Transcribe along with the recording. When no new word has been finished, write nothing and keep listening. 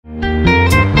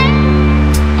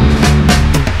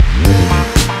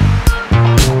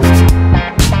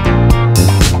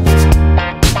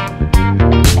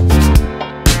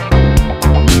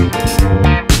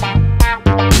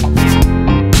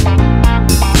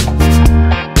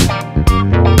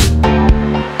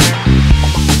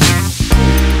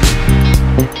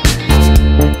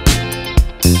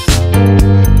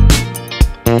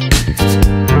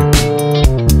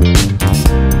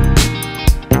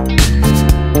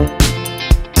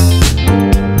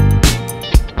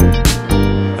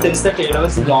since the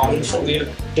trailer's launch, we've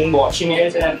been watching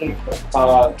it and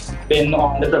been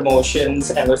on the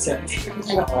promotions ever since.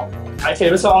 My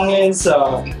favorite song is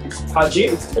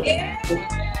Haji.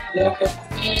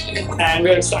 And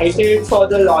we're excited for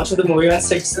the launch of the movie on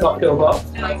 6th October.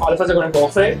 All of us are going to go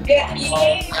for it.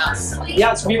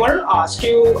 Yeah, so we wanted to ask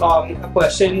you a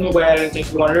question where we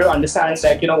wanted to understand,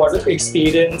 like, what was the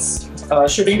experience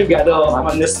shooting together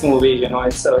on this movie?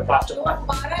 It's a part of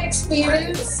हमारा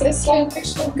experience इस film पे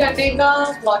shoot करने का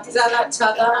बहुत ही ज़्यादा अच्छा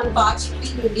था. हम 5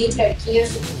 unique लड़कियाँ,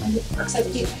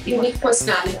 सबकी unique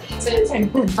personalities हैं.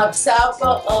 हम सब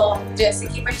जैसे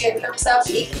कि मैं कहती हूँ, हम सब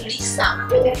एक unique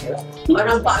sample हैं और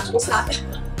हम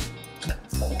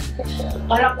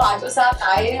पांचों साथ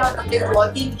आए और हमने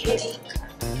बहुत ही unique,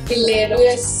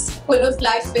 hilarious, full of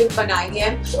life film बनाई है.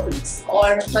 और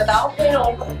बताओ फिर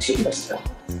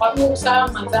और वो सारा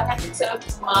मजा है, सारा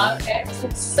दिमाग है,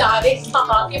 सारे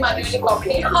धमाके मारने वाली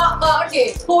कॉमेडी. हाँ, ओके,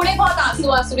 थोड़े बहुत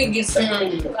आंसू भी गिर सकते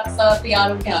हैं. बस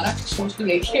तैयार होके आना, सोच के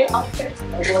देखिए. हाँ,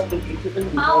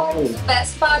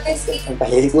 बेस्ट पार्ट है इसकी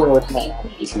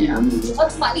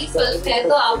बहुत फनी फिल्म है,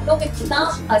 तो आप लोग इतना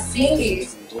हंसेंगे.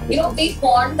 We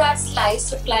want that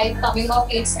slice of life coming of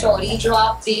age story जो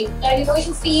आप देखकर,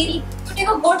 you feel, you take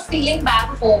a good feeling back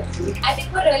home. I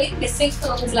think we're really missing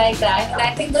films like that, and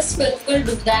I think this film will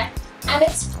do that. And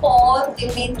it's for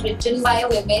women, written by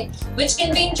women, which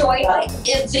can be enjoyed by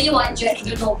everyone, just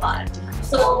to know part.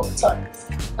 So,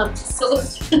 what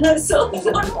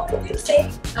do you say?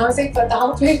 I was like, बताओ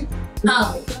फिर.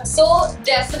 So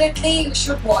definitely you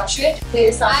should watch it.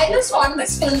 I just want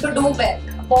this film to do well.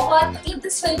 बहुत मतलब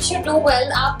this film should do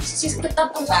well. आप इस चीज़ को इतना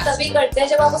promote तभी करते हैं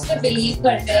जब आप उसमें believe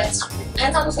करते हैं.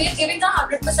 And हम we are giving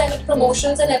 100% of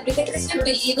promotions and everything because we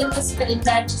believe in this film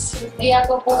that Priya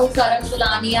Kapoor, Karan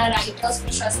Tulani, our writers,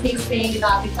 Kusha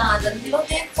Kapila,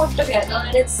 they put together,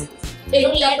 and it's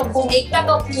led Ekta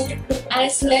Kapoor, and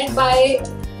it's led by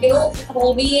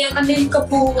Bhumi and Anil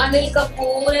Kapoor,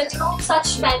 and such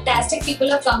fantastic people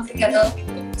have come together.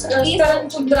 Karan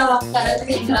Chundra,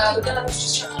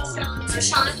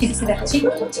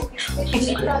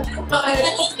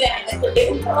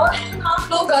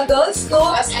 girls go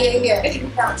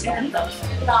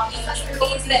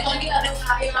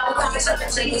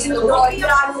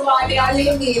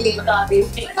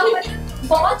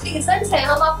बहुत reasons हैं.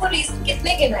 हम आपको reason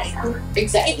कितने गिनाएं?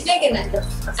 कितने गिनाएं?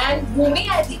 And Bhumi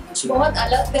I think कुछ बहुत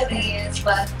अलग कर रही है इस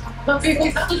बार.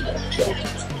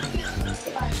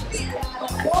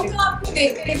 वो तो आपको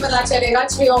देखकर ही पता चलेगा.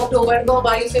 6 अक्टूबर को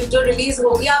हमारी फिल्म जो रिलीज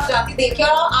होगी, आप जाके देखिए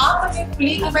और आप मुझे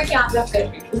प्लीज मैं क्या कर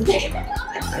रही हूँ.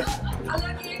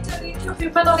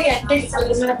 People oriented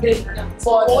film है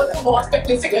बहुत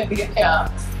प्रैक्टिस कर रही है यार.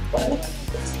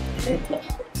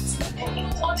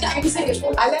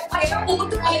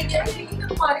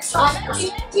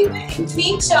 इतनी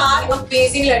 4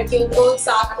 अमेजिंग लड़कियों को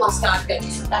साथ में स्टार्ट करनी.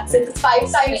 That's it. 5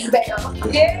 sides better.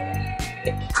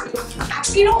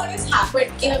 Actually, what has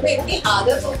happened? कि हमें इतनी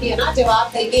आदत होती है ना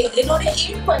जवाब देंगे. इन्होंने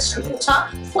एक क्वेश्चन पूछा,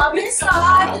 हमें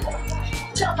सारे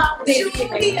जवाब दे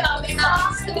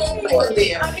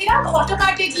दिया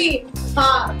ऑटोमेटिकली.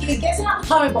 हाँ, कैसे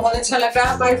हमें बहुत अच्छा लग रहा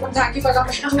है. हमारे फोन जाके पता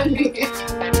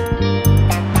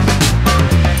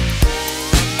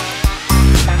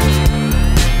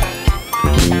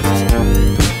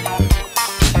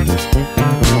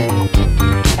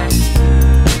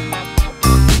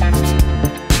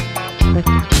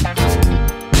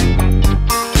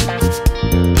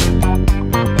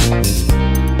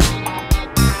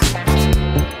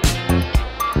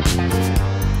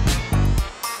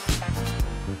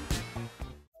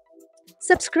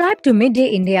Subscribe to Midday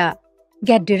India.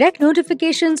 Get direct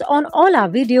notifications on all our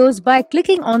videos by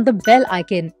clicking on the bell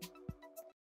icon.